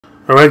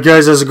Alright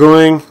guys, how's it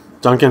going?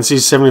 Duncan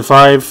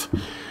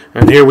C75,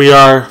 and here we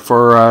are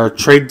for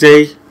trade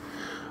day.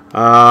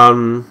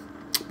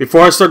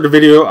 Before I start the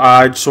video,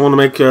 I just want to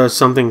make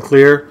something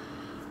clear.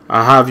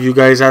 I have you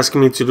guys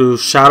asking me to do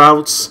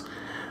shoutouts.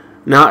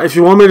 Now, if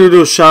you want me to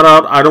do a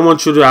shoutout, I don't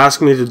want you to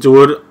ask me to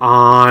do it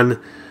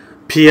on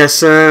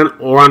PSN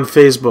or on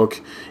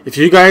Facebook. If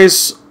you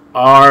guys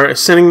are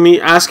asking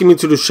me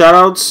to do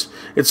shoutouts,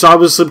 it's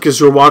obviously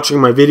because you're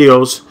watching my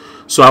videos.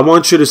 So I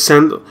want you to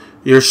send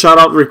your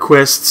shoutout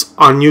requests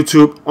on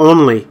YouTube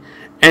only.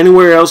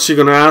 Anywhere else you're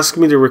going to ask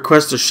me to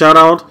request a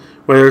shoutout,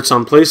 whether it's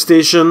on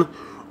PlayStation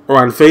or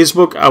on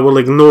Facebook, I will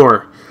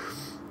ignore.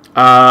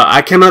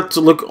 I cannot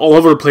look all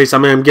over the place. I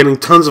mean, I'm getting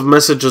tons of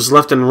messages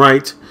left and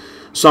right.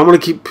 So I'm going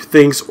to keep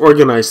things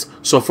organized.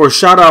 So for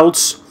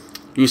shoutouts,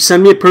 you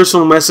send me a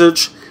personal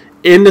message.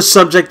 In the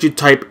subject, you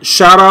type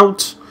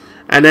shoutout.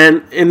 And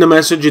then in the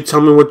message, you tell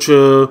me what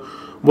you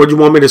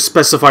want me to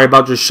specify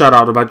about your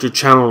shoutout, about your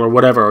channel or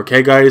whatever.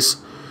 Okay, guys?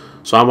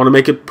 So I want to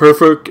make it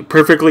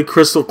perfectly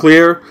crystal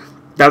clear.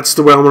 That's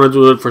the way I'm going to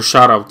do it for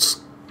shoutouts.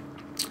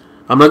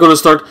 I'm not going to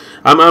start.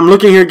 I'm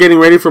looking here getting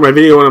ready for my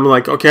video, and I'm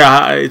like, okay,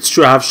 it's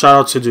true, I have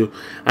shoutouts to do.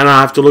 And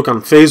I have to look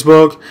on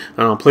Facebook,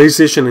 and on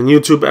PlayStation, and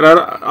YouTube. And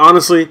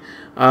honestly,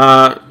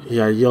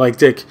 yeah, you like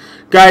dick.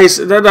 Guys,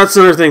 that's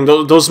another thing.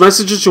 Those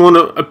messages, you want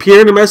to appear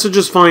in the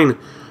messages, fine.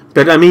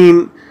 But, I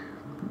mean,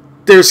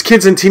 there's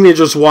kids and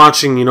teenagers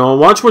watching, you know.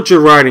 Watch what you're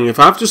writing. If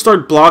I have to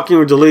start blocking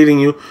or deleting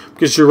you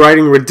because you're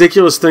writing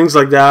ridiculous things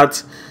like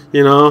that,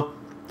 you know,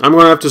 I'm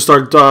going to have to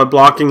start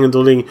blocking and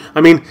deleting. I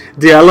mean,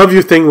 the I love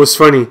you thing was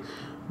funny,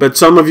 but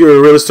some of you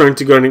are really starting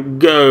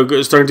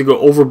to go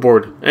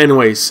overboard.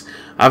 Anyways,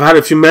 I've had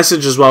a few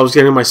messages while I was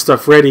getting my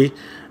stuff ready,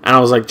 and I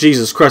was like,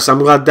 Jesus Christ, I'm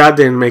glad that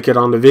didn't make it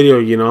on the video,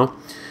 you know.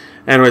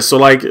 Anyway, so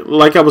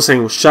like I was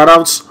saying,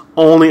 shoutouts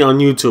only on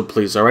YouTube,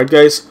 please. All right,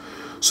 guys?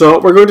 So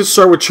we're going to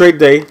start with trade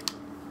day.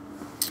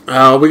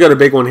 We got a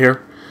big one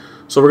here.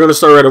 So we're going to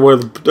start right away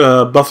with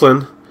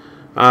Bufflin.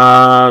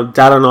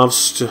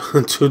 Dadanovs,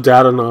 two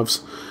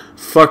Dadanovs.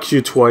 Fuck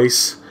you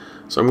twice.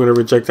 So I'm going to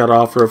reject that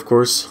offer, of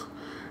course.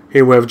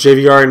 Here we have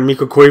JVR and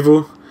Mikko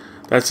Koivu.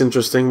 That's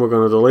interesting. We're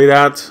going to delay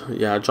that.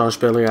 Yeah, Josh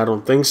Bailey, I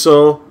don't think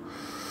so.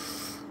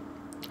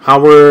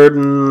 Howard,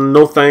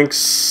 no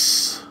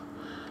thanks.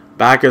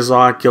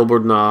 Bakazak,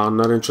 Gilbert, nah,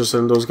 not interested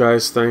in those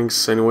guys.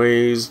 Thanks.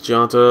 Anyways,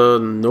 Gianta,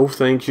 no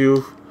thank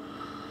you.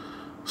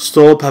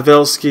 Stoll,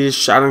 Pavelski,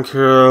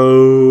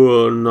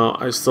 Shattenkirk, no,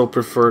 I still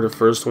prefer the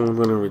first one. I'm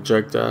going to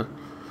reject that.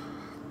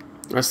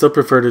 I still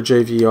prefer the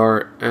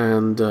JVR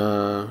and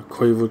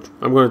Koivu.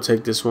 I'm going to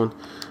take this one.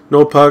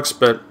 No pucks,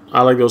 but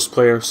I like those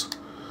players.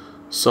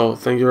 So,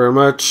 thank you very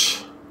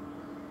much.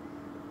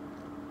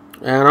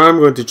 And I'm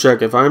going to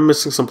check if I'm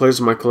missing some players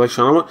in my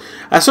collection.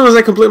 As soon as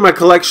I complete my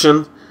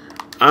collection,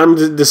 I'm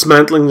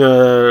dismantling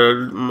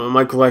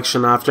my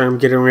collection after I'm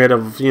getting rid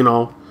of, you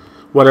know,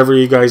 whatever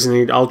you guys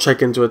need. I'll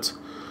check into it.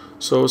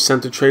 So,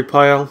 send to trade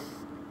pile.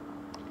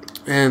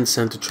 And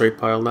send to trade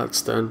pile.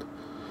 That's done.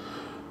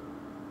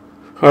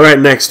 Alright,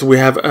 next we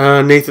have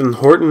Nathan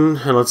Horton.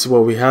 And let's see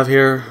what we have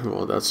here.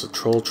 Well, that's a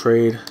troll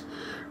trade.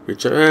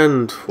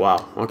 And,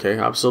 wow. Okay,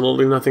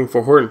 absolutely nothing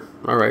for Horton.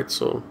 Alright,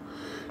 so.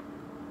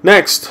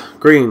 Next,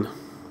 green.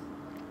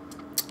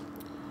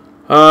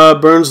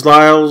 Burns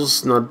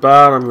Lyles, not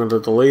bad. I'm going to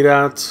delete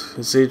that.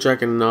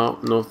 Zajac, and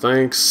no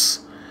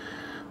thanks.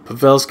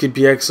 Pavelski,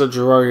 Bieksa,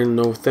 Girardi,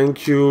 no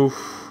thank you.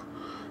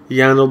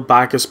 Yandel,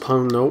 Bacchus,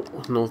 Pump,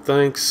 no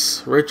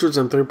thanks. Richards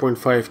and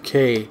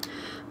 3.5k.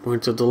 I'm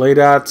going to delay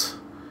that.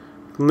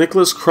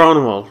 Nicholas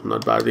Cronwell,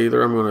 not bad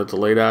either. I'm going to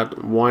delay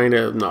that. Wine,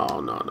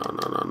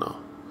 no.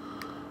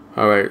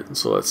 Alright,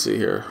 so let's see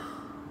here.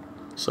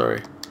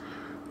 Sorry.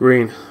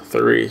 Green,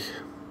 3.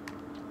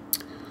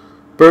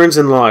 Burns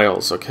and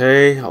Lyles,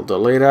 okay. I'll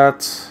delay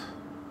that.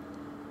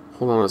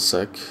 Hold on a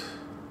sec.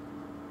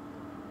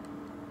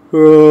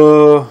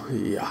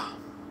 Yeah.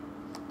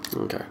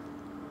 Okay.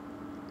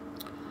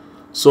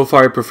 So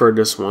far, I prefer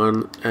this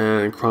one.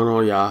 And Chrono,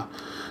 yeah.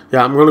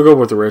 Yeah, I'm going to go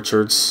with the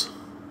Richards.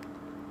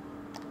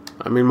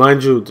 I mean,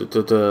 mind you,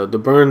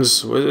 the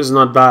Burns is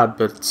not bad,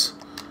 but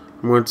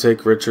I'm going to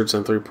take Richards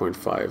and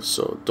 3.5.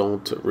 So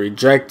don't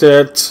reject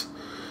it.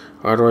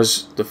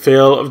 Otherwise, the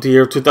fail of the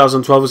year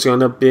 2012 is going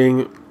to end up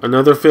being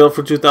another fail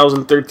for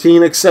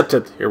 2013.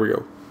 Accepted. Here we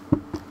go.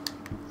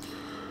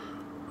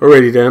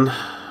 Alrighty then.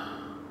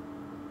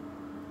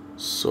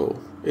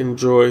 So,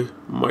 enjoy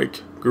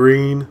Mike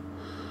Green.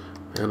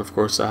 And of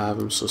course I have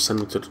him, so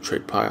send him to the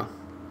trade pile.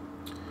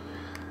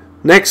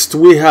 Next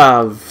we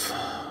have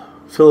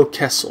Phil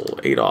Kessel,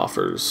 8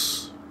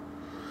 offers.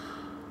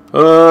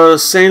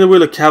 St.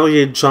 Louis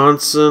Cavalier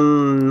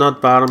Johnson,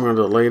 not bad, I'm going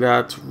to delay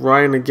that.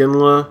 Ryan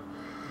Aginla,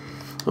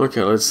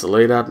 okay, let's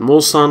delay that.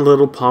 Molson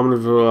Little,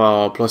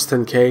 Palmerville, plus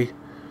 10k.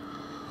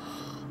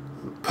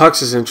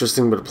 Pucks is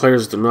interesting, but the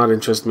players do not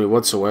interest me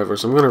whatsoever,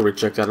 so I'm going to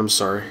reject that, I'm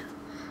sorry.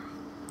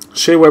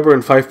 Shea Weber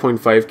and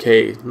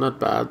 5.5k, not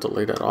bad,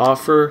 delay that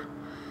offer.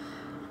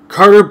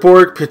 Carter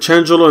Borg,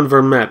 Pietrangelo, and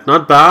Vermette.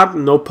 Not bad.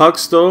 No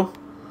pucks, though.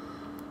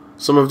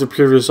 Some of the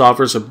previous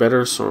offers are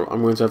better, so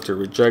I'm going to have to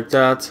reject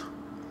that.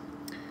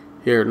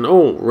 Here,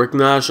 no, Rick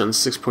Nash and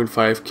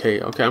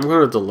 6.5k. Okay, I'm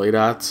going to delay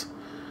that.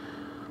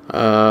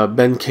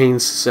 Ben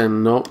Keynes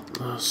and no,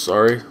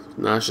 sorry.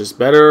 Nash is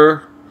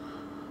better.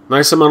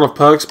 Nice amount of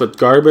pucks, but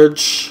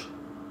garbage.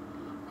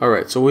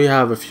 Alright, so we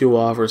have a few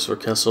offers for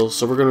Kessel,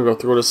 so we're going to go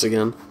through this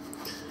again.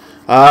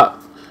 Nash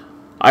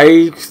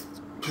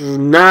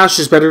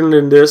is better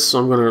than this, so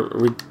I'm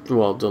going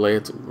to delay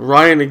it.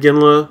 Ryan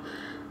Iginla,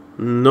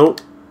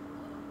 nope.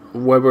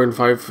 Weber and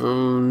 5,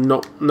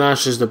 nope.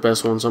 Nash is the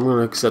best one, so I'm going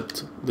to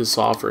accept this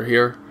offer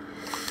here.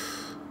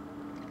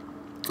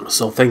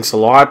 So thanks a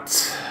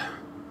lot.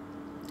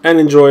 And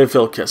enjoy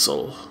Phil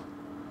Kessel.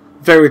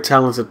 Very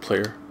talented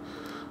player.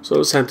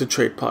 So sent to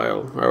trade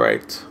pile.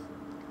 Alright.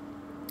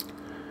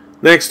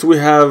 Next we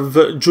have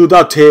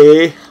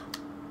Judate.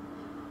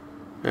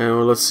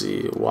 And let's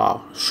see.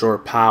 Wow. Sure.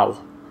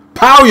 Pow.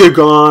 Pow, you're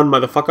gone,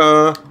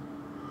 motherfucker.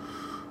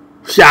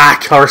 Yeah,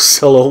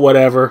 Carcillo,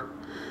 whatever.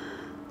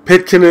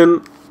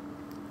 Pitkinen.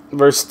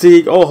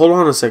 Versteeg. Oh, hold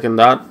on a second.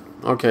 That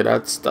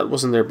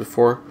wasn't there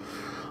before.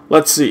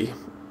 Let's see.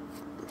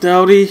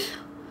 Doughty.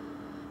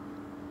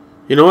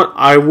 You know what?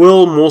 I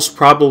will most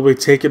probably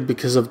take it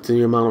because of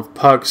the amount of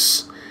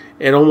pucks.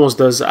 It almost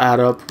does add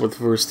up with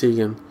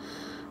Verstegen.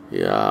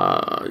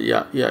 Yeah.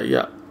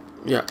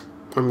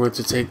 I'm going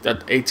to take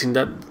that 18.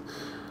 That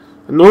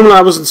normally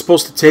I wasn't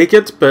supposed to take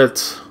it,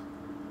 but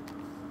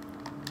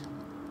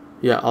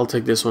yeah, I'll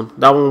take this one.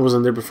 That one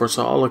wasn't there before,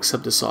 so I'll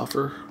accept this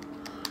offer.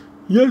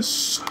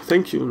 Yes,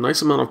 thank you.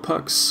 Nice amount of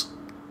pucks.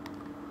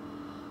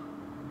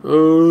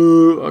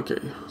 Okay,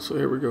 so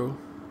here we go.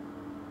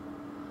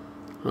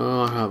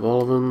 I have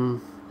all of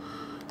them.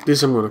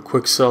 These I'm going to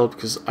quick sell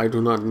because I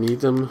do not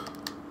need them.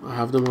 I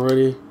have them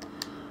already.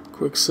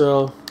 Quick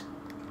sell.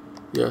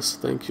 Yes,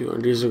 thank you.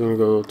 And these are going to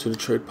go to the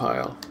trade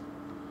pile.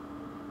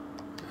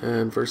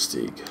 And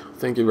Versteeg.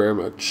 Thank you very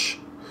much.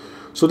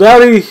 So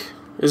Daddy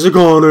is a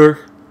goner.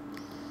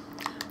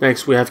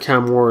 Next we have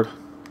Cam Ward.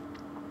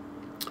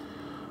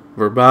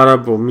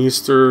 Verbata,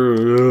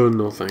 Bomeister.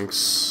 No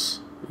thanks.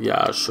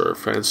 Yeah, sure.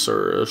 France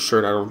or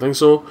shirt. I don't think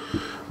so.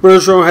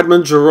 Bergeron,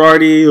 Hedman,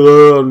 Girardi.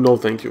 No,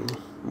 thank you.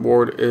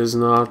 Ward is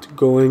not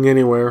going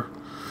anywhere.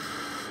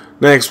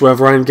 Next, we have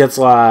Ryan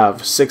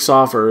Getzlav. 6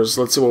 offers.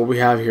 Let's see what we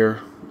have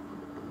here.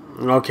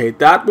 Okay,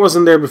 that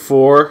wasn't there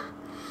before.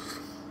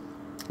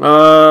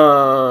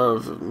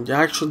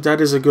 Actually, that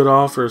is a good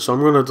offer, so I'm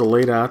going to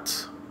delay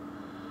that.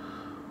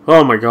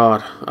 Oh my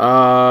god.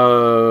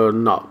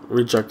 No.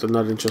 Rejected.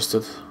 Not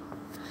interested.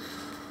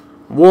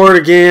 Ward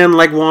again,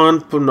 like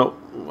one. But no.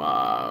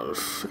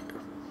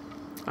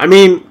 I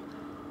mean,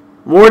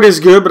 Ward is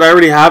good, but I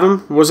already have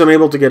him. Wasn't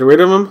able to get rid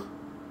of him.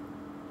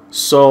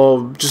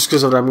 So, just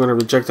because of that, I'm going to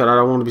reject that. I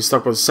don't want to be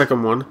stuck with the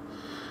second one.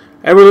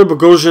 Everly,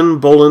 Bogosian,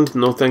 Boland.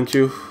 No, thank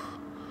you.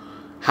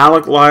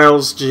 Halleck,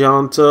 Lyles,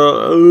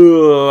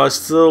 Gianta. I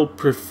still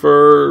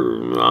prefer...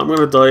 I'm going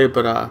to delay it,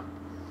 but...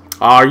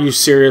 are you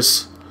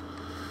serious?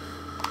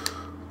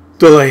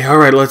 Delay.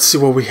 Alright, let's see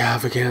what we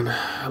have again.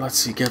 Let's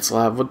see,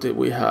 Getzlav. What did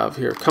we have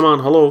here? Come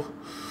on, hello.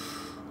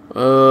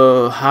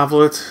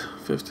 Havlet.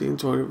 15,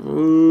 20.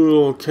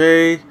 Ooh,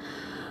 okay.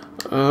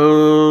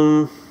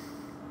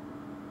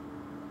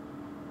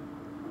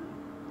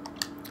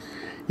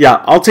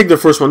 Yeah, I'll take the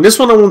first one. This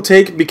one I won't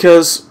take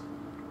because...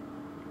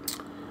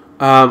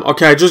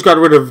 okay, I just got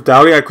rid of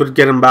Doughty. I could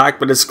get him back,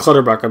 but it's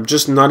Clutterbuck. I'm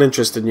just not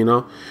interested, you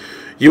know.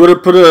 You would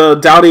have put a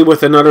Doughty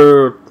with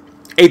another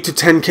 8 to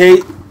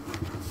 10k.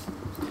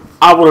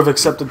 I would have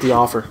accepted the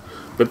offer.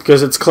 But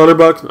because it's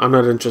Clutterbuck, I'm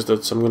not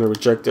interested, so I'm going to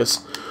reject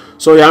this.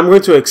 So yeah, I'm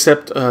going to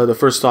accept the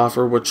first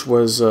offer, which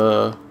was,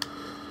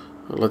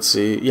 let's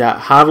see, yeah,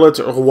 Havlet,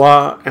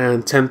 Roy,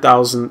 and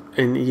 10,000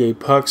 in EA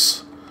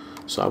pucks.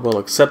 So I will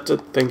accept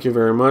it. Thank you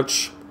very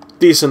much.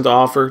 Decent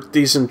offer,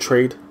 decent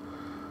trade.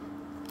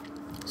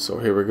 So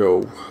here we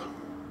go.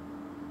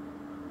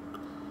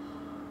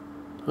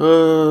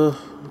 I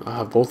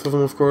have both of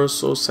them, of course.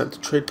 So sent to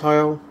trade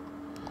pile.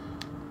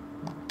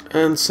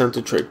 And sent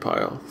to trade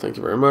pile. Thank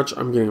you very much.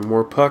 I'm getting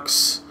more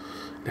pucks.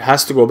 It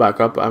has to go back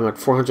up. I'm at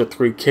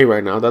 403k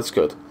right now. That's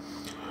good.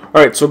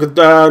 Alright, so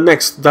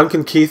next.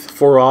 Duncan Keith,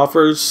 4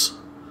 offers.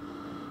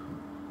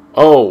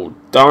 Oh,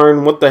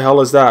 darn. What the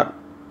hell is that?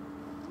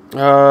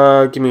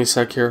 Give me a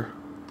sec here.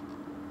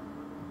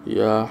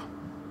 Yeah.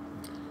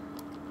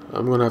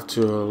 I'm going to have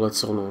to,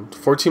 let's hold on.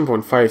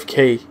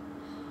 14.5k.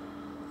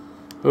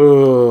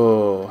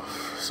 Oh,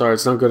 sorry.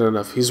 It's not good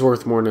enough. He's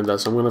worth more than that,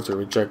 so I'm going to have to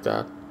reject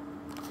that.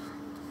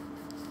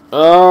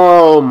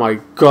 Oh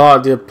my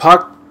god, the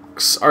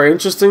pucks are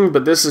interesting,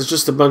 but this is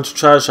just a bunch of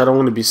trash I don't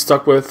want to be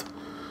stuck with.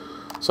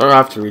 So I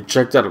have to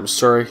reject that, I'm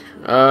sorry.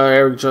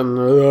 Eric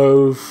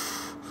John,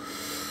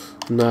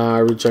 nah, I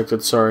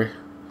rejected, sorry.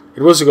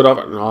 It was a good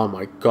offer. Oh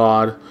my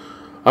god.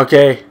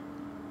 Okay.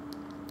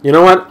 You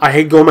know what? I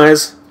hate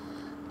Gomez.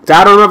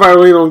 That I don't know if I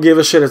really don't give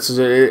a shit.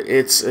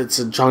 It's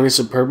a Johnny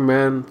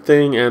Superman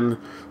thing, and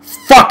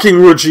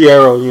fucking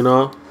Ruggiero, you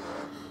know?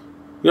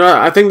 You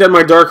know, I think that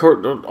my dark horse.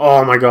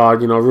 Oh my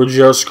god, you know,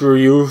 Ruggiero, screw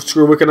you,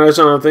 screw Wickenheiser.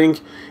 I don't think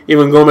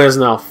even Gomez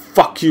now.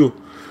 Fuck you,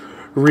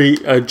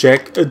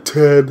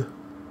 rejected.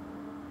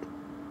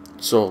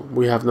 So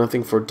we have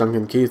nothing for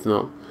Duncan Keith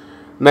now.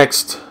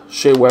 Next,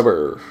 Shea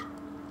Weber.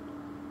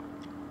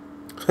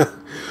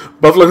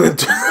 Buffalo.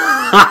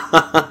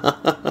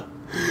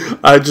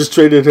 I just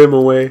traded him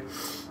away.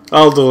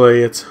 I'll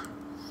delay it.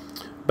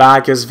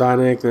 Back is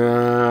Vanek.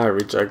 Nah, I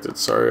rejected.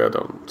 Sorry, I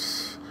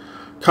don't.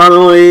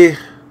 Connolly.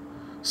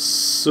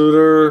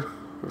 Sutter,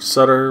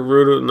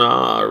 Rudu,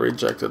 nah,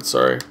 rejected,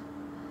 sorry.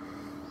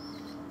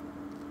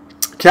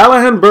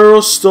 Callahan,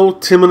 Burrows,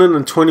 Stoke, Timonen,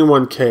 and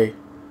 21K.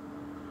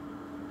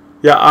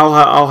 Yeah,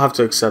 I'll have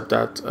to accept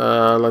that.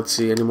 Let's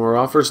see, any more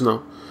offers?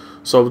 No.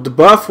 So the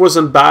buff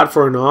wasn't bad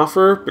for an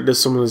offer, but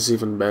this one is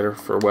even better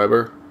for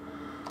Weber.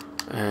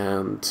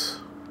 And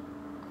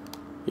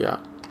yeah,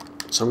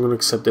 so I'm going to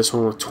accept this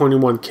one with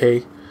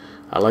 21K.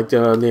 I like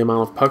the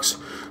amount of pucks.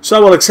 So I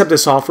will accept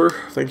this offer.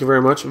 Thank you very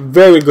much.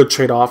 Very good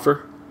trade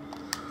offer.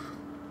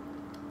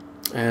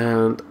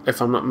 And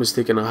if I'm not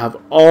mistaken, I have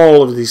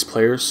all of these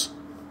players.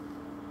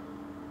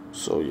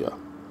 So yeah.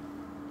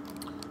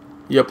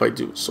 Yep, I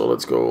do. So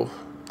let's go.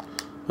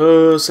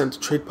 Send to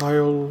trade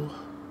pile.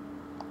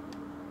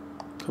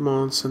 Come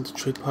on, send to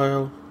trade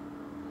pile.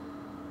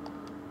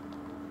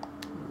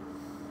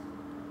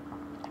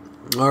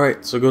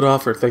 Alright, so good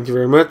offer. Thank you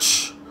very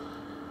much.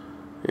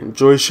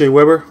 Enjoy Shea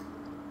Weber.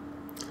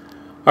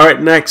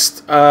 Alright,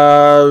 next.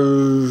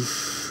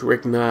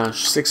 Rick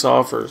Nash. 6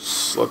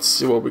 offers. Let's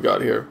see what we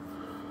got here.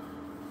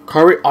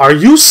 Are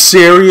you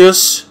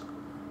serious?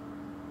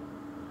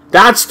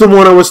 That's the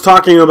one I was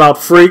talking about,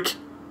 freak.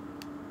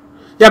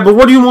 Yeah, but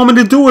what do you want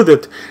me to do with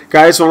it?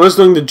 Guys, when I was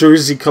doing the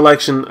Jersey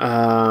Collection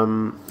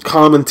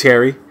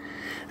commentary,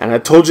 and I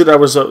told you there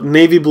was a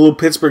Navy Blue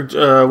Pittsburgh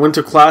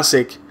Winter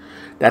Classic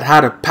that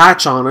had a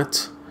patch on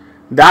it,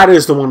 that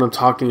is the one I'm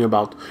talking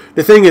about.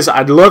 The thing is,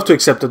 I'd love to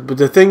accept it, but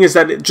the thing is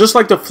that just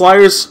like the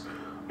Flyers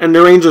and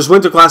the Rangers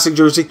Winter Classic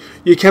jersey,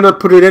 you cannot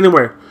put it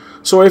anywhere.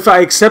 So if I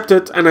accept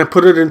it and I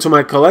put it into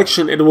my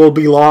collection, it will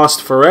be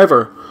lost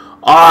forever.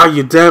 Ah,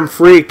 you damn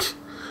freak.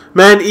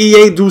 Man,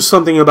 EA, do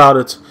something about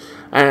it.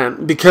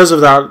 And because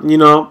of that, you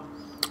know,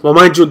 well,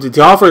 mind you,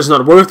 the offer is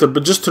not worth it,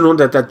 but just to know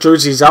that that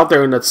jersey is out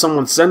there and that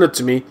someone sent it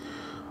to me,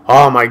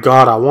 oh my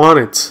god, I want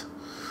it.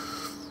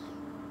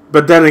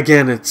 But then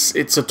again, it's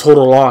a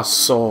total loss,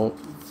 so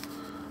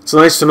it's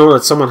nice to know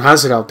that someone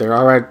has it out there.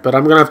 Alright, but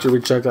I'm going to have to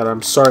reject that.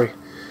 I'm sorry.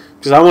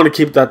 Because I want to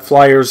keep that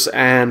Flyers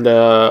and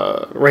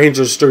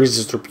Rangers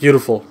jerseys. They're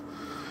beautiful.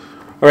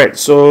 Alright,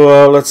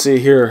 so let's see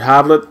here.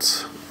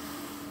 Havlet.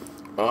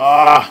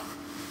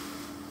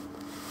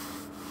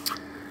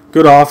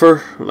 Good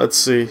offer. Let's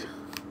see.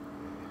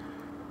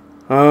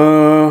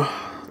 12.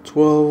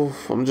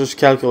 I'm just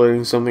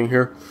calculating something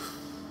here.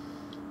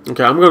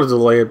 Okay, I'm going to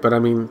delay it, but I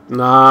mean,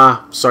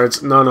 nah. Sorry,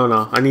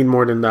 no. I need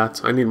more than that.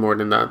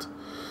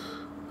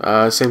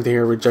 Same thing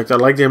here, reject. I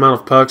like the amount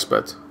of pucks,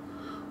 but...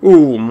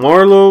 Ooh,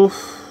 Marlowe.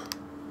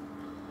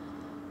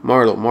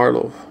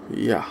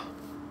 Yeah.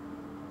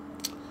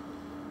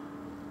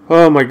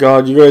 Oh my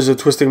god, you guys are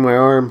twisting my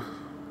arm.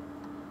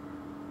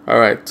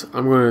 Alright,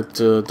 I'm going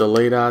to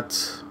delay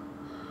that.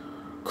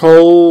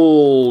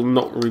 Cole,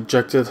 no,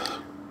 rejected.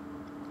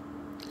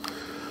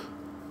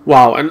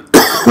 Wow, and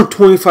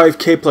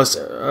 25k plus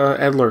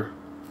Edler.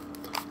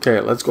 Okay,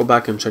 let's go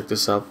back and check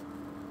this out.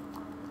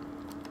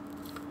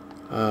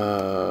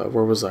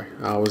 Where was I?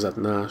 I was at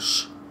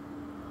Nash.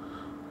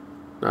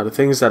 Now the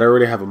thing is that I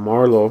already have a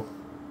Marlowe.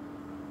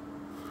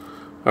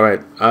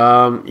 Alright,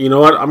 you know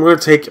what? I'm going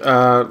to take,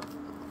 yeah.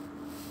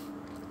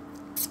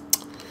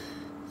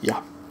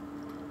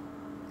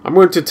 I'm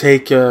going to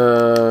take,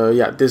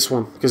 yeah, this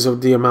one, because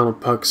of the amount of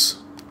pucks.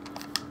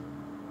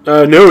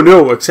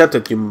 No, accept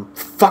it, you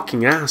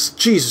fucking ass.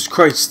 Jesus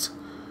Christ.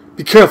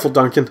 Be careful,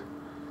 Duncan.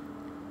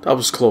 That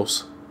was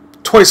close.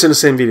 Twice in the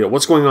same video.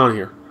 What's going on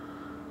here?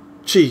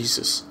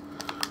 Jesus.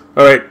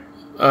 Alright,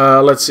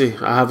 let's see.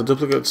 I have a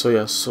duplicate, so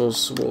yes, so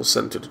we'll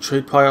send to the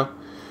trade pile.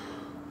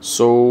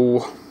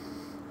 So,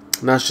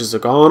 Nash is a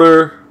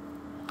goner.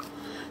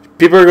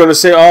 People are going to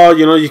say, oh,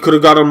 you know, you could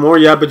have gotten more.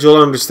 Yeah, but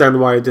you'll understand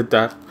why I did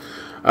that.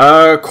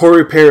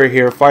 Corey Perry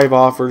here, 5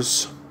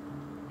 offers.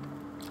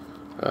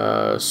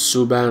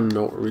 Subban,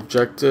 no,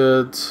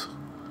 rejected.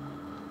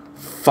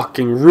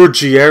 Fucking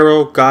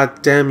Ruggiero,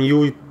 goddamn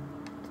you.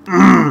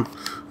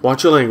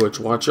 Watch your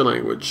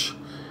language.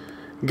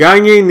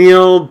 Gagne,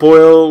 Neil,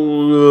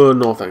 Boyle,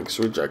 no thanks,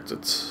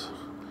 rejected.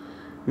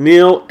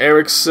 Neil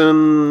Erickson,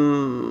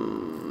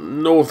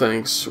 no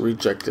thanks,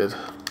 rejected.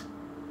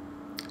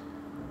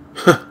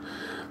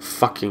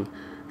 Fucking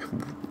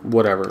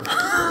whatever.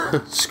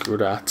 Screw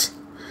that.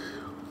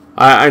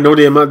 I know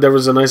the amount. There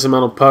was a nice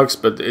amount of pucks,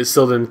 but it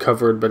still didn't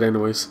cover it. But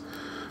anyways,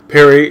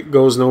 Perry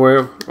goes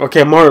nowhere.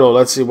 Okay, Marlowe.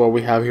 Let's see what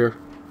we have here.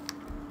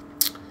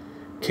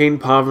 Kane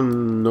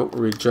Pavin, no,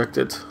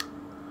 rejected.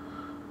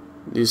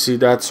 You see,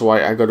 that's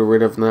why I got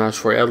rid of Nash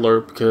for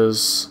Edler,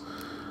 because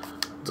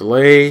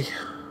delay,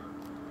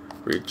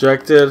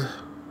 rejected.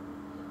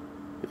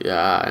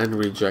 Yeah, and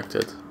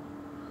rejected.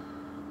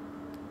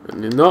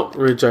 And nope,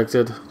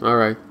 rejected.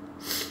 Alright.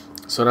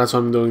 So that's why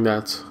I'm doing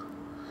that.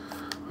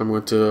 I'm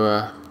going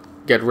to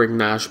get Rick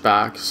Nash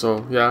back.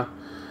 So, yeah.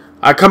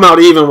 I come out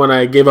even when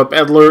I gave up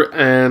Edler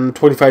and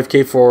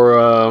 25k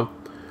for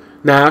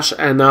Nash.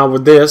 And now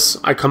with this,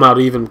 I come out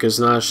even because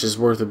Nash is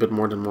worth a bit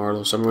more than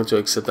Marlowe. So I'm going to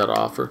accept that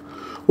offer.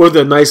 With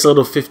a nice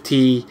little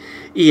 50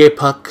 EA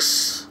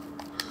pucks.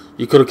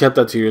 You could have kept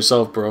that to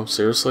yourself, bro.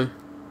 Seriously.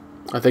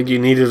 I think you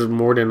needed it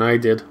more than I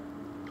did.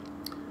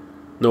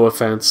 No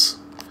offense.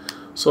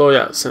 So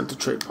yeah, sent to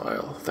trade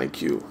pile.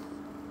 Thank you.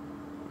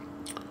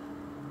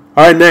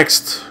 Alright,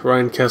 next.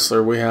 Ryan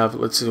Kessler. We have,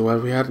 let's see, what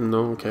have we had?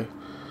 No, okay.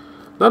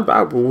 Not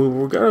bad, but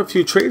we got a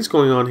few trades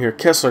going on here.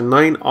 Kessler,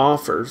 9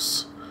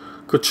 offers.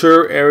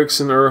 Couture,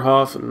 Eriksson,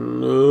 Erhoff.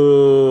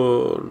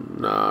 No,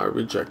 nah,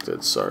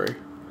 rejected. Sorry.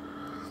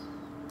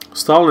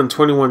 Stalin,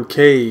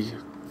 21k.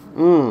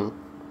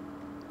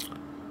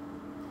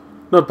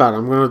 Not bad.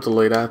 I'm going to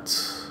delay that.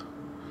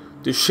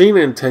 Duchesne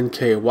and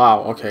 10k.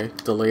 Wow, okay.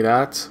 Delay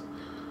that.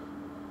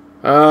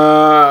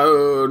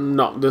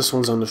 No, this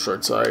one's on the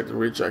short side.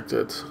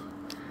 Rejected.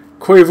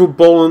 Quavu,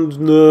 Boland.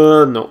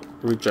 No,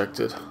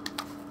 rejected.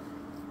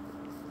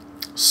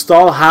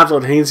 Stahl,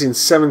 Havlet, Hainsey,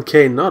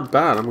 7k. Not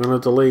bad. I'm going to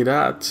delay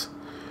that.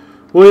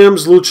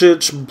 Williams,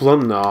 Lucic,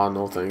 Blum.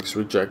 No thanks.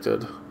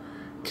 Rejected.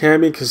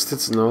 Cammy,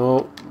 Kostitz.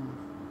 No.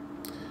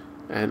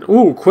 And,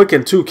 ooh,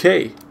 Quicken,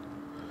 2k.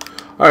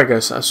 Alright,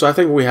 guys. So I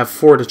think we have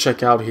 4 to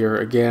check out here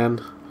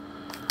again.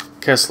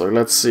 Kessler,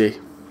 let's see.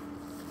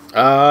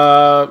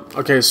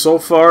 Okay, so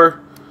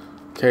far.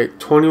 Okay,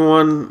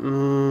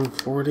 21,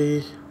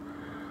 40.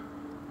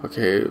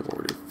 Okay,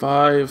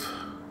 45,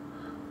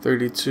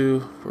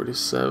 32,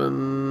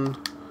 47.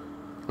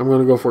 I'm going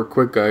to go for it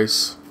quick,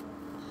 guys.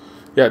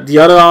 Yeah, the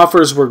other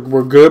offers were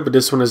good, but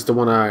this one is the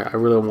one I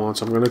really want,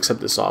 so I'm going to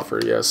accept this offer.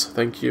 Yes,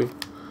 thank you.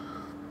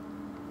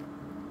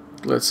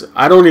 Let's see.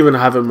 I don't even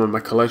have him in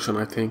my collection,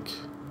 I think.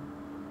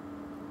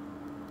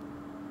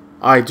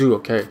 I do,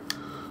 okay.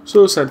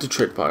 So, sent to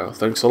trade pile.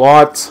 Thanks a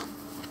lot.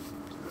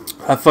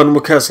 Have fun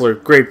with Kessler.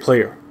 Great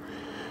player.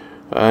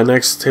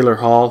 Next, Taylor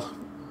Hall.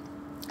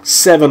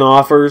 7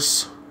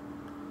 offers.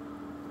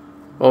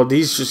 Oh,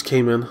 these just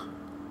came in.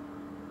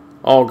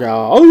 Oh,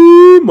 God.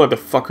 Oh,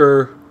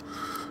 motherfucker.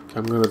 Okay,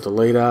 I'm going to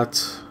delay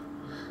that.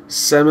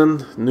 7.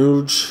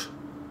 Nuge.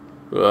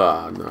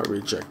 Not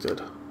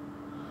rejected.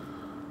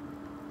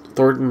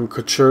 Thornton,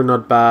 Couture,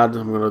 not bad.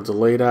 I'm going to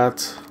delay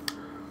that.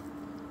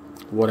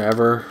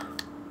 Whatever.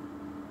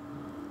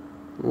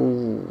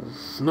 Ooh,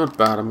 not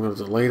bad. I'm going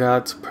to delay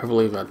that.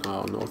 Probably that.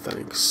 Oh, no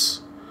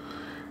thanks.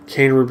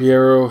 Kane,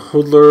 Ribeiro,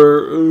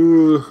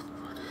 Hoodler.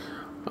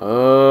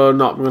 No, I'm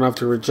going to have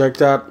to reject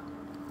that.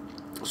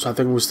 So I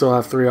think we still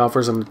have 3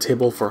 offers on the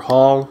table for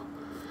Hall.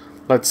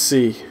 Let's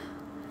see.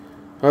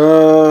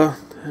 No,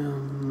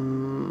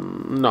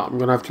 I'm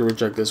going to have to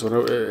reject this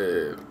one.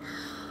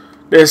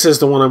 This is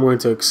the one I'm going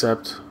to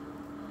accept.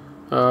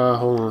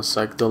 Hold on a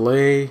sec.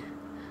 Delay.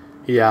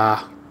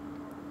 Yeah.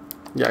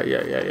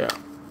 Yeah.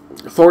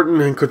 Thornton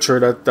and Couture,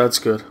 that's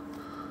good.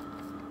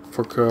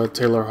 For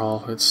Taylor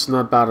Hall. It's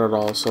not bad at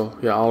all, so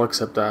yeah, I'll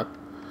accept that.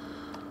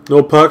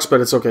 No pucks, but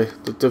it's okay.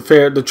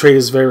 The trade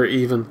is very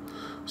even.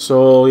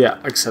 So yeah,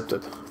 accept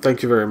it.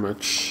 Thank you very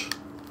much.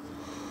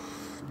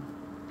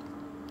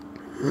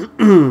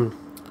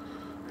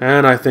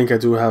 And I think I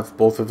do have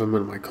both of them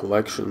in my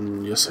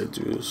collection. Yes, I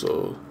do.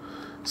 So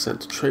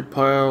send to trade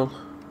pile.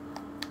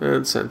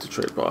 And send to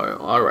trade pile.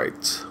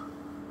 Alright.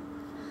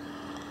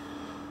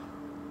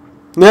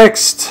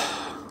 Next.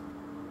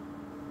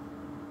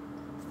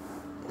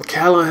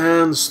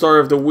 Callahan, Star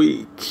of the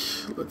Week.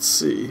 Let's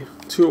see.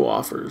 2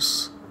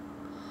 offers.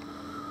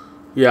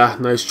 Yeah,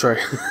 nice try.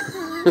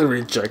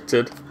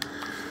 Rejected.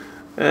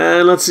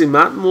 And let's see.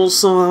 Matt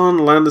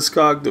Molson,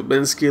 Landeskog,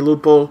 Dubinsky,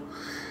 Lupo.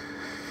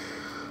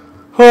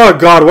 Oh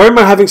god, why am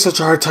I having such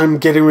a hard time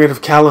getting rid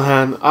of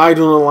Callahan? I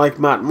do not like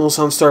Matt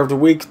Molson, Star of the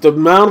Week. The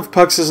amount of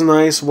pucks is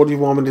nice. What do you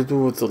want me to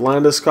do with the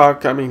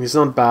Landeskog? I mean, he's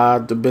not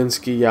bad.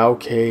 Dubinsky, yeah,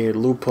 okay.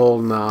 Lupo,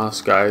 nah,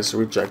 guys,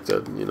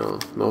 rejected. You know,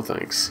 no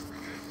thanks.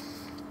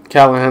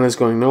 Callahan is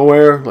going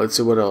nowhere. Let's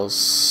see what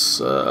else.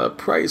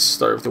 Price,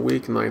 Star of the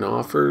Week, 9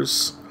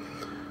 offers.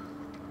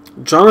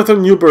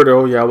 Jonathan Newbert,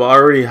 oh yeah, well, I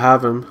already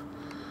have him.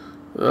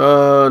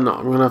 No,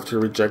 I'm going to have to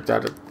reject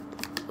that.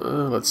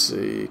 Let's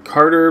see.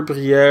 Carter,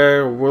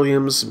 Briere,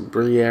 Williams,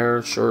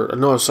 Briere, sure.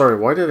 No, sorry,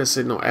 why did I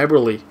say, no,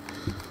 Eberle.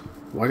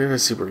 Why did I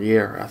say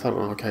Briere? I thought,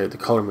 okay, the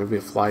color maybe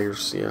of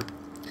Flyers, yeah.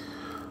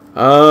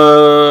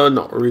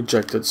 No,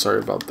 rejected, sorry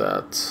about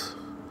that.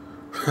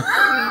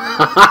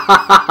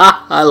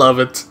 I love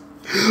it.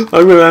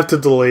 I'm going to have to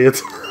delay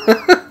it.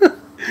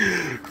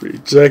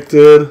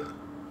 Rejected.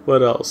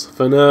 What else?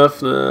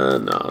 FNF?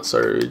 No,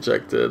 sorry,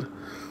 rejected.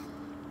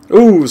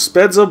 Ooh,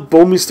 Spezza,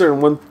 Bomeister,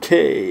 and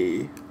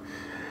 1K.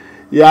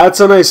 Yeah, it's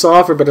a nice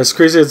offer, but as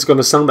crazy as it's going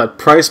to sound, that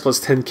price plus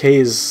 10K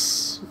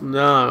is...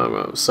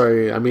 No,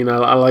 sorry. I mean,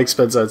 I like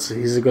Spezza.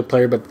 He's a good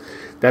player, but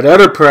that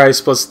other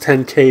price plus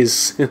 10K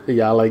is...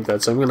 yeah, I like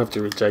that, so I'm going to have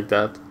to reject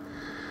that.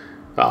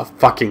 Oh,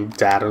 fucking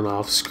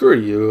Dadonov. Screw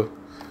you.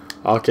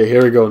 Okay,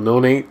 here we go. No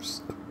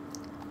names.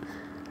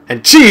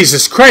 And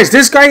Jesus Christ,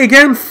 this guy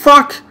again?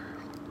 Fuck.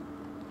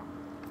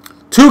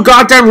 2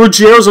 goddamn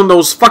Ruggieros on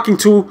those fucking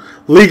 2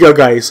 Liga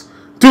guys.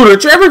 Dude,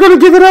 aren't you ever gonna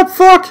give it up?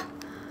 Fuck.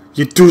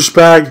 You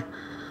douchebag.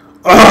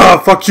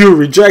 Ah, fuck you.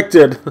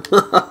 Rejected.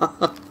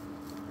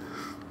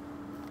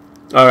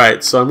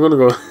 Alright, so I'm gonna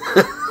go...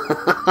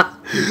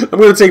 I'm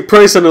gonna take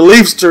price on the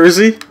Leafs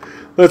jersey.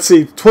 Let's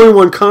see.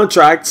 21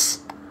 contracts.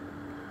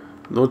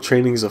 No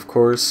trainings, of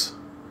course.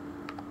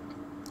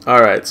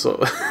 Alright,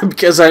 so...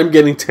 because I'm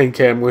getting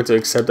 10K, I'm going to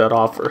accept that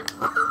offer.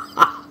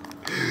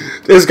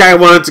 This guy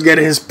wanted to get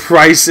his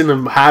price in a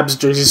Habs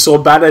jersey so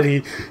bad that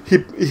he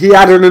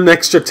added an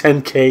extra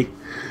 10K.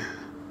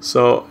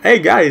 So, hey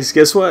guys,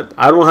 guess what?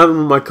 I don't have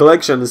him in my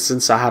collection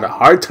since I had a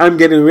hard time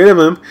getting rid of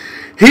him.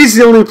 He's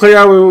the only player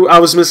I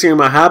was missing in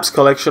my Habs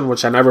collection,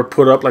 which I never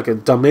put up like a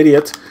dumb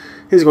idiot.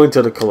 He's going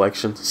to the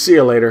collection. See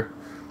you later.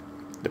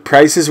 The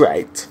price is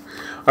right.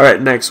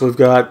 Alright, next we've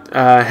got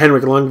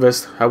Henrik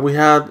Lundqvist. Have we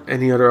had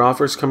any other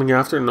offers coming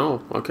after?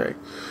 No. Okay.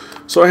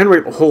 So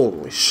Henrik,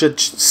 holy shit,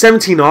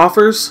 17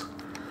 offers?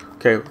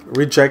 Okay,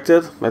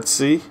 rejected. Let's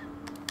see.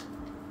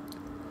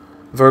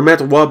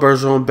 Vermette,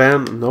 Bergeron,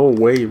 Ben. No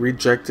way,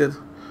 rejected.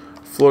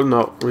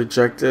 No,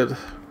 rejected.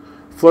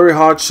 Fleury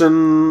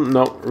Hodgson.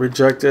 No,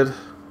 rejected.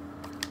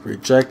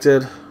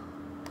 Rejected.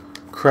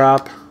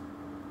 Crap.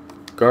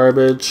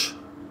 Garbage.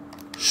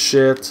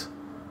 Shit.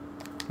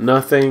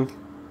 Nothing.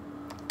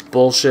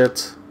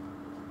 Bullshit.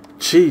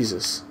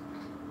 Jesus.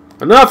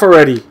 Enough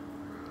already.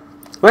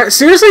 Like,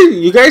 seriously,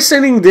 you guys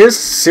sending this?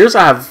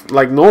 Seriously, I have,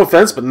 like, no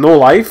offense, but no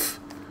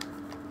life?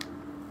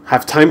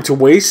 Have time to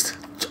waste?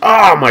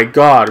 Oh my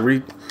god. Oh,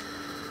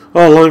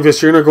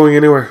 Lundqvist, you're not going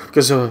anywhere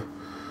because of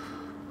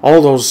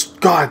all those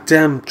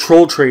goddamn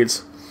troll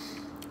trades.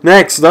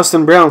 Next,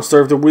 Dustin Brown,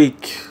 Star of the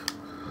Week.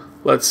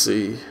 Let's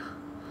see.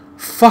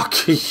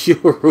 Fuck you,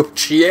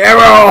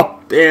 Ruggiero,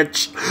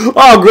 bitch.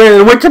 Oh, great,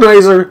 and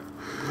Wickenheiser.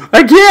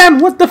 Again,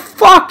 what the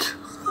fuck?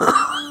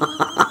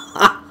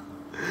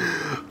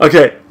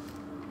 Okay.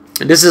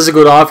 This is a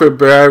good offer,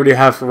 but I already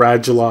have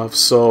Radulov.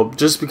 So,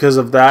 just because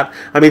of that,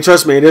 I mean,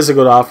 trust me, it is a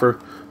good offer,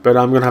 but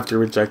I'm going to have to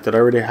reject it. I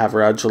already have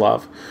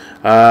Radulov.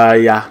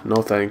 Yeah,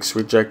 no thanks.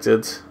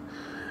 Rejected.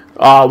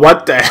 Oh,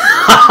 what the?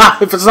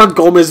 If it's not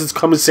Gomez, it's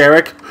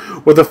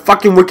Komisarek with a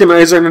fucking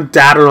Wickenheiser and a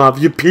Dadonov.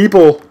 You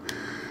people,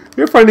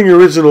 you're finding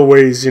original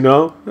ways, you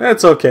know?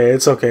 It's okay,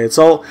 it's okay. It's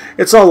all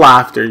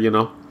laughter, you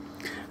know?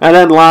 And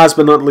then last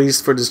but not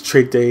least for this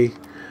trade day,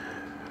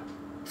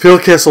 Phil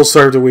Kessel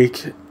served a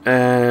week.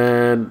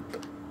 And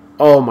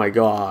oh my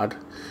god.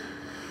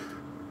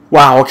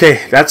 Wow,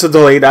 okay, that's a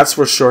delay, that's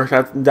for sure.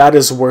 That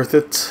is worth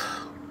it.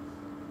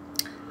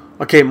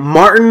 Okay,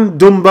 Martin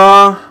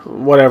Dumba,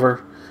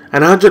 whatever.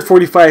 And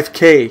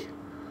 145k.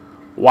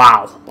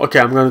 Wow. Okay,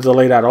 I'm gonna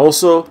delay that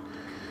also.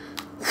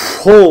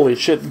 Holy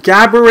shit.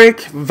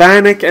 Gaborik,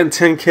 Vanek, and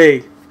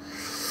 10k.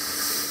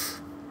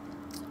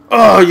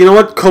 Oh, you know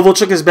what?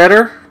 Kovalchuk is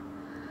better.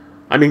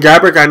 I mean,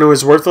 Gaborik I know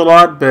is worth a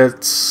lot,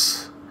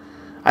 but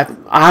I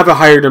have a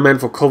higher demand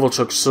for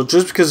Kovalchuk. So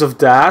just because of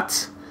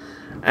that,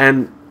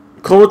 and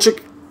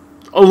Kovalchuk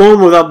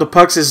alone without the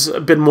pucks is a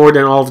bit more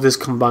than all of this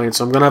combined.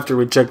 So I'm going to have to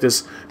reject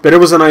this. But it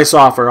was a nice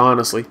offer,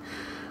 honestly.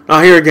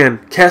 Now here again,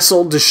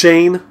 Kessel,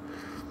 Duchesne.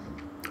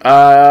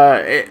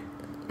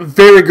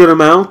 Very good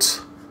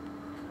amount.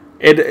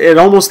 It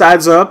almost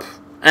adds up.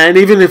 And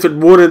even if it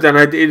wouldn't, and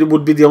it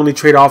would be the only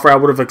trade offer, I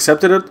would have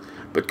accepted it.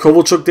 But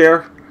Kovalchuk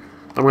there,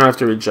 I'm going to have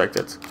to reject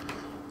it.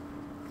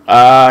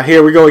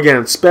 Here we go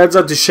again.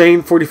 Spezza,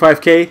 Duchesne,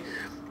 45k.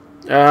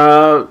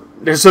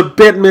 There's a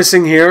bit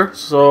missing here.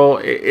 So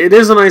it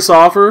is a nice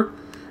offer.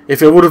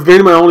 If it would have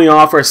been my only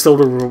offer, I still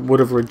would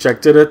have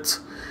rejected it.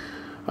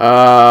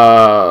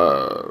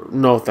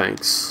 No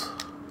thanks.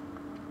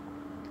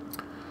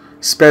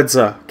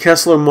 Spezza,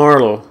 Kessler,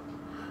 Marlowe.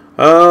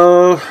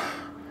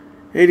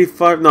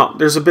 85. No,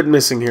 there's a bit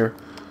missing here.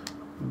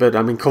 But,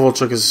 I mean,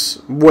 Kovalchuk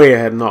is way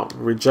ahead. No,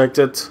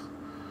 rejected.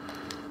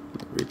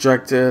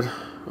 Rejected.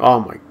 Oh,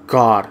 my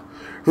God.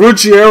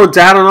 Ruggiero,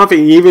 Dadonov,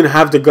 and you even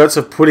have the guts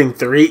of putting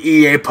 3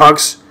 EA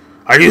pucks?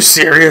 Are you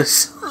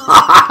serious?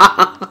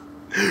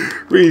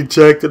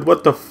 Rejected.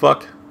 What the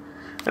fuck?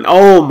 And,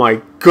 oh,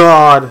 my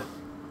God.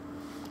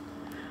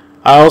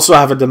 I also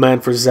have a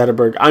demand for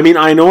Zetterberg. I mean,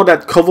 I know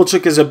that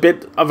Kovalchuk is a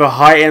bit of a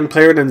high-end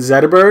player than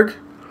Zetterberg.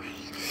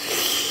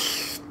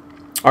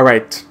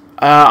 Alright.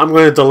 I'm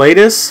going to delay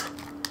this.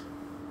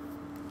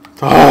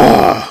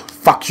 Oh,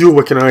 fuck you,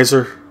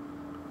 Wickenheiser.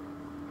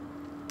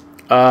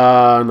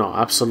 No,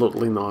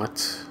 absolutely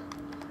not.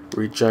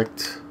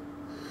 Reject.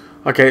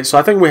 Okay, so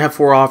I think we have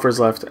 4 offers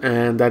left,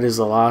 and that is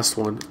the last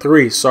one.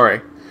 3,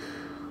 sorry.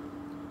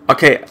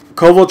 Okay,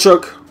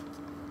 Kovalchuk,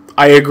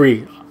 I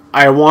agree.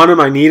 I want him,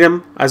 I need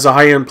him as a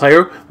high-end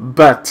player,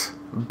 but,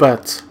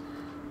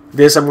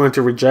 this I'm going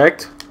to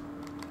reject.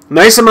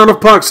 Nice amount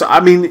of pucks. I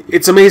mean,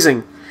 it's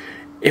amazing.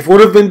 If it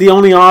would have been the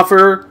only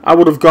offer I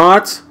would have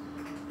got,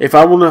 if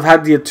I wouldn't have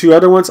had the 2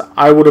 other ones,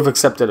 I would have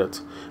accepted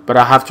it. But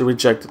I have to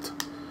reject it.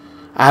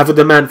 I have a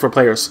demand for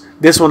players.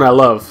 This one I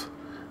love.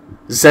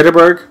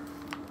 Zetterberg,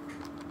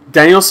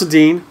 Daniel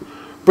Sedin,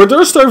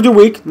 Brodeur Star of the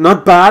Week,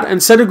 not bad, and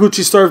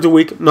Setoguchi Star of the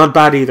Week, not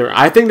bad either.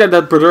 I think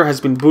that Brodeur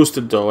has been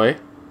boosted though, eh?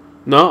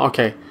 No?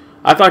 Okay.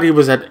 I thought he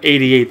was at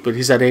 88, but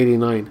he's at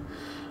 89.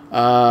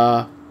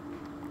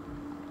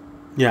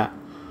 Yeah.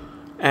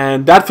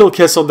 And that Phil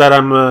Kessel that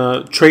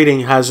I'm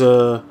trading has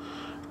a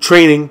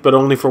training, but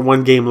only for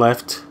one game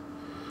left.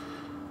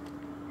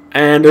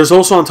 And there's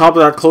also on top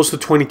of that close to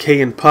 20k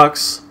in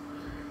pucks.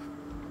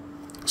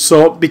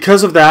 So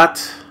because of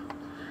that,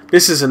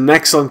 this is an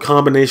excellent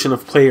combination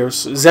of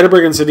players.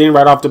 Zetterberg and Sedin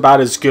right off the bat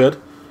is good.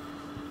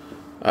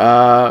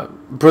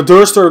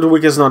 Brodeur Star of the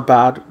Week is not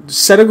bad.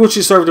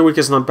 Setoguchi Star of the Week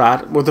is not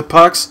bad. With the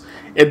pucks,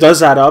 it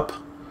does add up.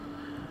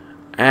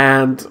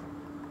 And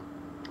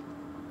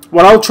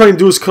what I'll try and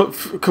do is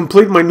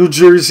complete my New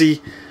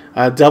Jersey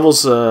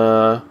Devils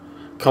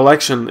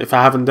collection if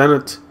I haven't done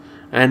it.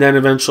 And then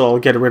eventually I'll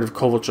get rid of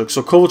Kovalchuk.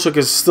 So Kovalchuk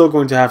is still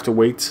going to have to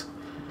wait.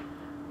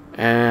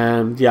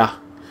 And yeah.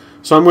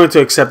 So I'm going to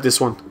accept this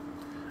one.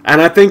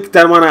 And I think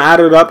that when I add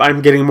it up,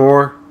 I'm getting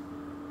more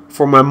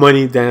for my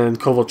money than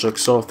Kovalchuk.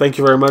 So thank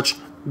you very much.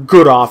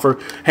 Good offer.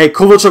 Hey,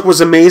 Kovalchuk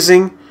was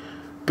amazing,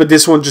 but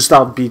this one just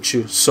outbeat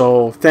you.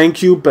 So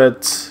thank you,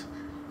 but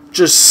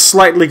just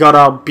slightly got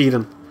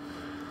outbeaten.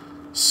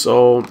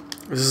 So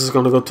this is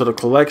going to go to the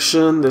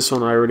collection. This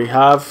one I already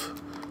have.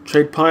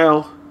 Trade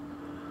pile.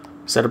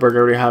 Zetterberg I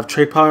already have.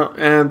 Trade pile.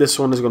 And this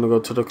one is going to go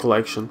to the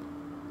collection.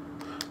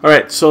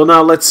 Alright, so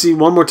now let's see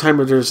one more time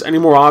if there's any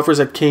more offers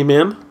that came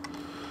in.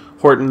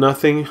 Horton,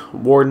 nothing.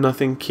 Ward,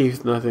 nothing.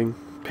 Keith, nothing.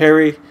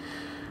 Perry,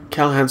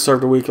 Callahan, Star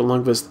of the Week,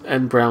 Lundqvist,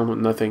 and Brown,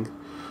 nothing.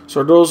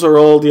 So those are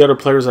all the other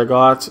players I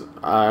got.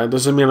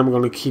 Doesn't mean I'm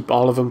going to keep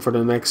all of them for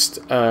the next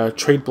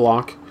trade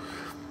block.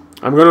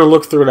 I'm going to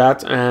look through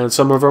that, and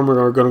some of them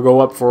are going to go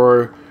up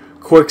for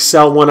quick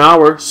sell 1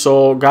 hour.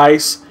 So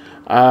guys,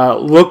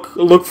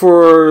 look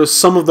for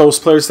some of those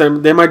players.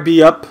 They might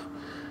be up.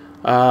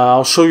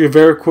 I'll show you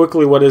very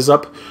quickly what is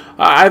up.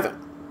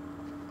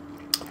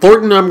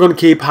 Thornton I'm going to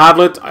keep.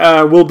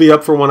 Havlet will be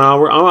up for 1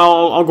 hour.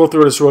 I'll go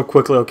through this real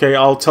quickly, okay?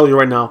 I'll tell you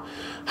right now.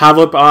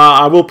 Havlet,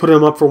 I will put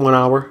him up for 1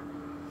 hour.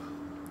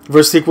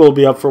 Versteeg will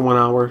be up for 1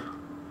 hour.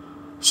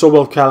 So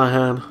will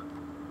Callahan.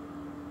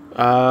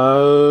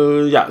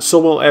 Yeah, so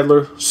will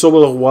Edler. So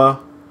will Roy.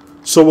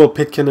 So will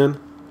Pitkinen.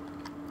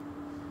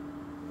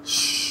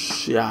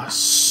 Yeah,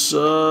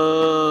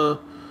 so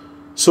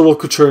will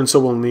Couture and so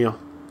will Neal.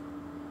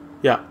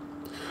 Yeah.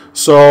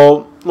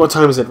 So, what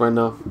time is it right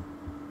now?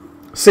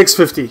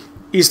 6:50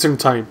 Eastern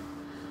Time.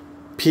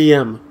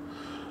 PM.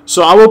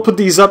 So, I will put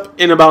these up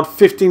in about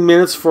 15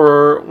 minutes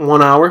for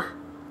 1 hour.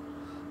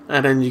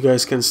 And then you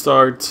guys can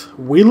start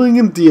wheeling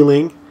and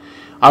dealing.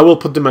 I will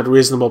put them at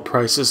reasonable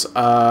prices.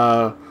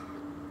 I'll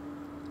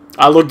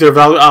look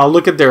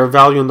at their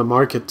value in the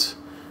market.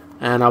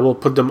 And I will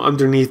put them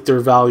underneath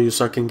their value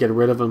so I can get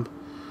rid of them.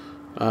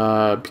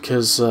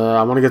 Because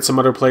I want to get some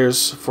other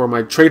players for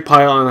my trade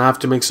pile and I have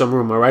to make some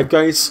room. Alright,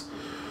 guys?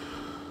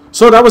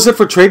 So that was it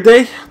for trade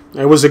day.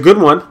 It was a good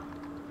one.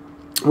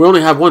 We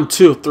only have 1,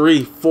 2,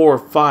 3, 4,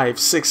 5,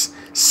 6,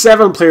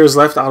 7 players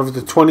left out of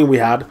the 20 we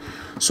had.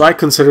 So I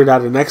consider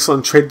that an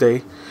excellent trade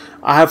day.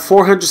 I have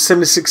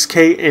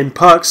 476k in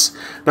pucks.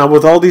 Now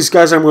with all these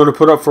guys I'm going to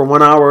put up for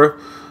 1 hour,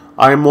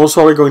 I am most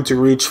probably going to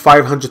reach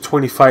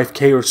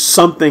 525k or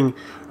something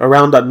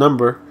around that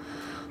number.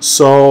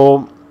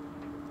 So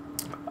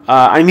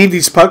I need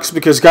these pucks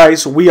because,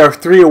 guys, we are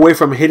 3 away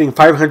from hitting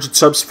 500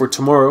 subs for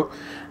tomorrow.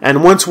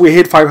 And once we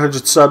hit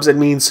 500 subs, it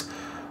means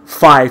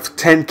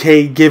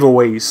 10k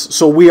giveaways.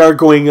 So we are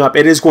going up.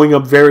 It is going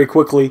up very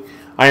quickly.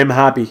 I am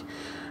happy.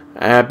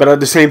 But at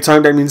the same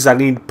time, that means I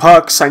need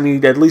pucks. I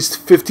need at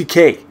least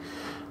 50k.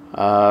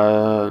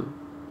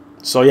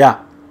 So yeah,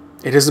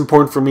 it is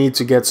important for me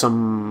to get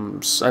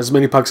as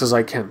many pucks as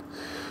I can.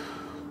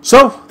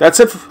 So that's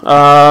it.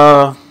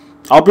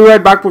 I'll be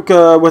right back with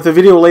a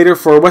video later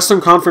for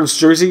Western Conference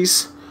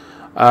jerseys.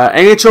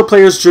 NHL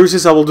players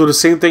jerseys, I will do the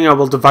same thing. I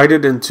will divide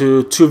it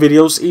into 2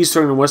 videos,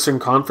 Eastern and Western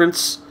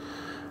Conference.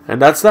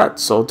 And that's that.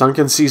 So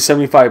Duncan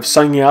C75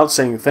 signing out,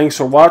 saying thanks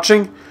for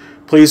watching.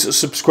 Please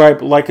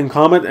subscribe, like, and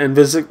comment, and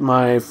visit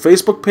my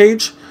Facebook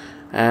page.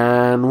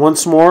 And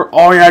once more,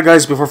 oh yeah,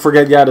 guys, before I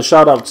forget, yeah, the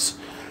shoutouts.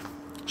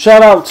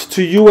 Shout out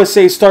to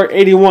USA Star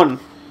 81.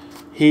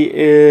 He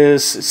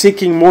is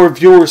seeking more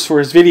viewers for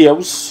his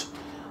videos.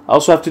 I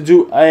also have to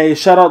do a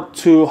shout out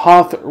to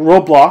Hoth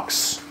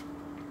Roblox.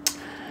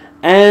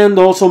 And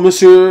also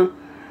Monsieur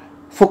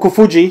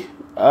Fukufuji.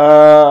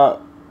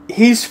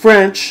 He's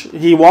French.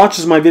 He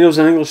watches my videos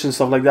in English and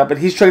stuff like that. But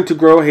he's trying to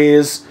grow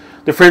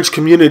the French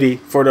community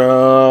for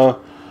the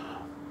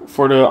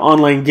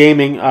online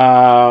gaming.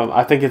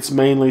 I think it's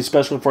mainly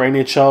especially for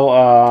NHL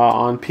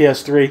on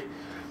PS3.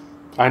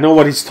 I know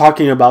what he's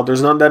talking about.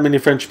 There's not that many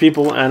French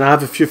people, and I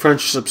have a few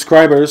French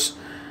subscribers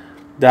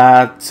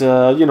that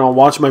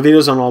watch my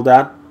videos and all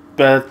that.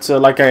 But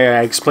like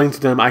I explained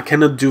to them, I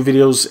cannot do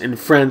videos in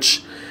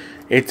French.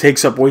 It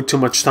takes up way too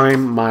much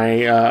time.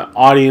 My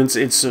audience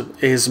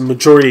is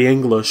majority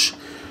English,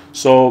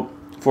 so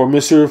for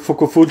Mr.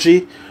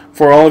 Fukufuji.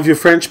 For all of you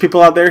French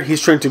people out there,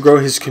 he's trying to grow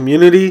his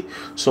community.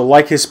 So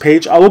like his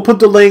page. I will put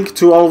the link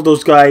to all of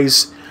those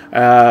guys'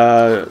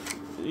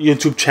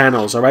 YouTube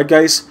channels. Alright,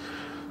 guys?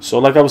 So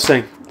like I was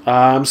saying,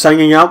 I'm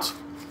signing out.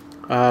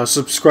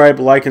 Subscribe,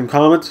 like, and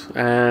comment.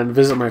 And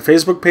visit my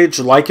Facebook page.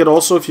 Like it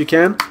also if you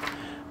can.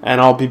 And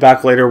I'll be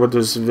back later with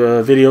those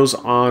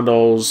videos on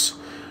those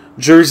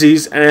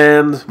jerseys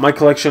and my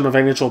collection of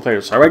NHL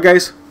players. Alright,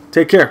 guys?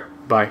 Take care.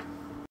 Bye.